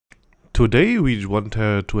Today we want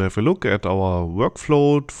to have a look at our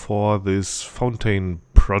workflow for this fountain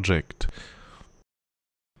project.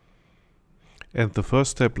 And the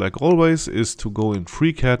first step, like always, is to go in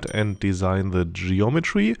FreeCAD and design the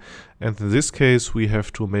geometry. And in this case we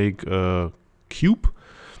have to make a cube,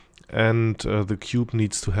 and the cube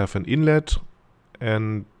needs to have an inlet,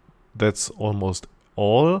 and that's almost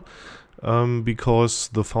all, because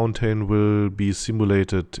the fountain will be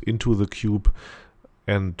simulated into the cube,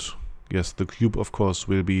 and yes, the cube of course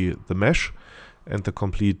will be the mesh and the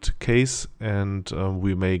complete case, and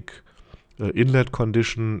we make an inlet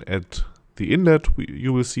condition at the inlet,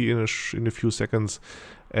 you will see in a few seconds,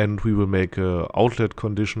 and we will make a outlet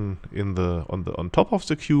condition on top of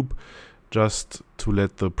the cube, just to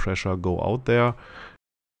let the pressure go out there.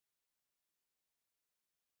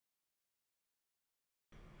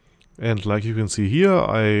 And like you can see here,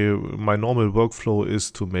 my normal workflow is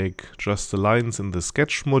to make just the lines in the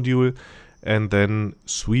sketch module and then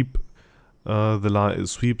sweep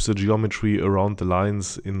the geometry around the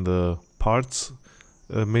lines in the parts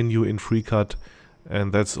menu in FreeCAD,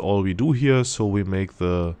 and that's all we do here. So we make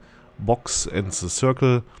the box and the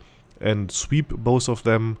circle and sweep both of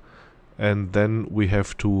them, and then we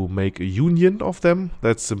have to make a union of them.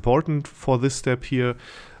 That's important for this step here,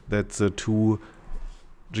 that the two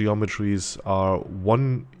geometries are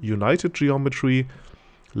one united geometry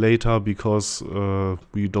later, because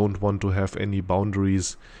we don't want to have any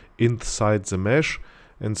boundaries inside the mesh.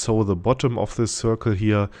 And so the bottom of this circle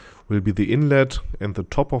here will be the inlet, and the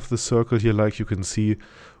top of the circle here, like you can see,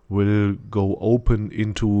 will go open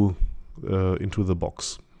into the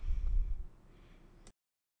box.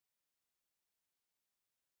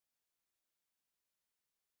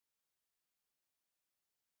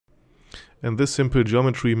 And this simple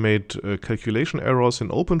geometry made calculation errors in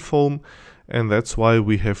OpenFoam, and that's why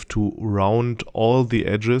we have to round all the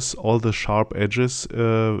edges, all the sharp edges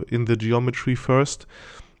in the geometry first.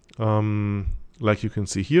 Like you can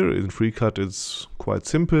see here in FreeCAD, it's quite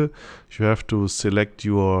simple. You have to select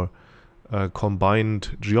your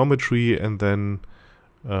combined geometry and then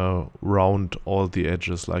round all the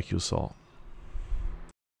edges like you saw.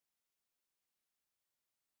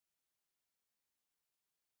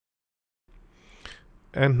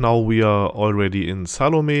 And now we are already in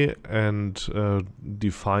Salome and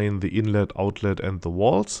define the inlet, outlet and the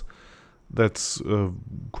walls. That's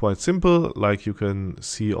quite simple, like you can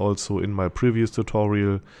see also in my previous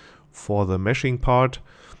tutorial for the meshing part.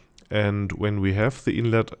 And when we have the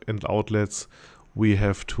inlet and outlets, we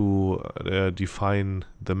have to define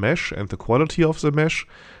the mesh and the quality of the mesh.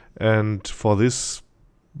 And for this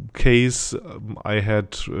case, I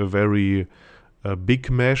had a very big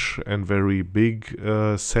mesh and very big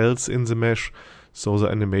cells in the mesh, so the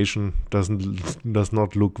animation does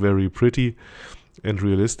not look very pretty and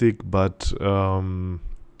realistic. But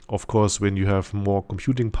of course, when you have more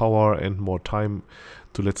computing power and more time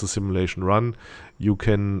to let the simulation run, you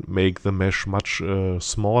can make the mesh much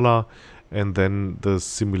smaller, and then the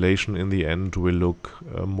simulation in the end will look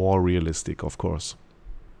more realistic, of course.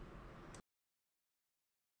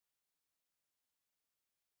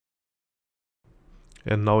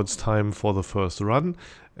 And now it's time for the first run.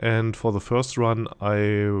 And for the first run,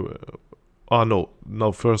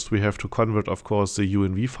 first we have to convert, of course, the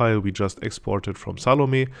UNV file we just exported from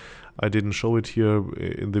Salome. I didn't show it here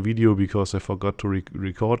in the video because I forgot to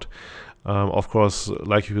record. Of course,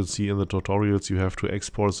 like you can see in the tutorials, you have to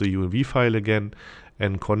export the UNV file again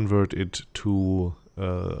and convert it to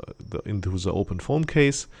into the OpenFoam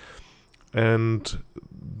case. And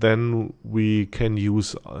then we can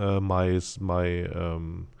use my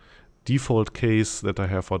default case that I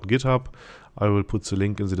have on GitHub. I will put the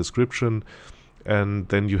link in the description, and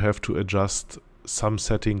then you have to adjust some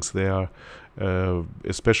settings there,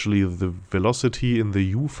 especially the velocity in the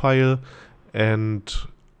U file, and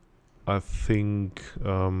I think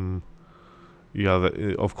of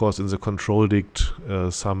course in the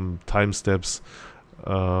controlDict some time steps,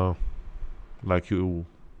 like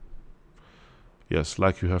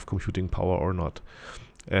you have computing power or not.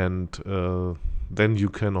 And then you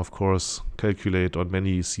can of course calculate on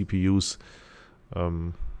many CPUs,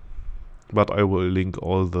 but I will link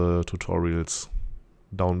all the tutorials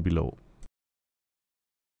down below.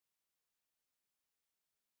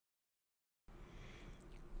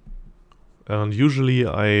 And usually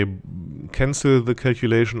I cancel the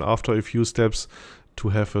calculation after a few steps to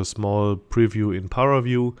have a small preview in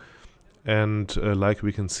paraView. And like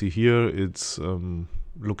we can see here, it's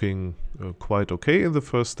looking quite okay in the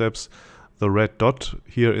first steps. The red dot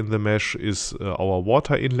here in the mesh is our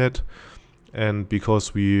water inlet, and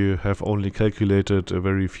because we have only calculated a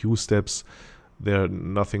very few steps,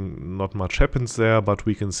 not much happens there, but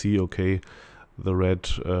we can see, okay, the red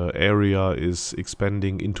area is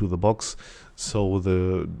expanding into the box, so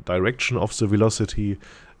the direction of the velocity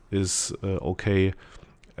is okay,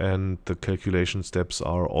 and the calculation steps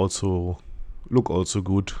are look also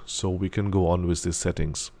good, so we can go on with these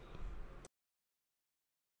settings.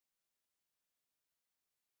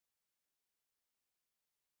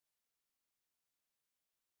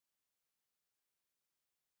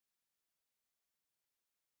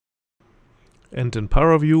 And in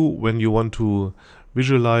paraView, when you want to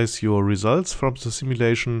visualize your results from the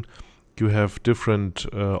simulation, you have different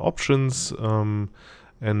options, and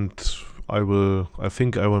I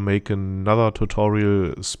think I will make another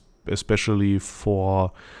tutorial especially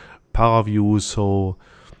for paraView, so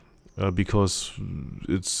because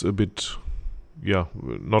it's a bit, yeah,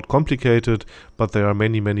 not complicated, but there are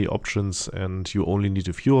many options and you only need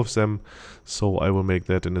a few of them, so I will make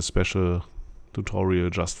that in a special tutorial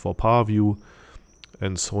just for paraView.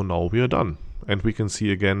 And so now we are done, and we can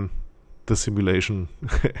see again the simulation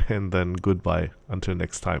and then goodbye until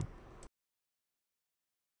next time.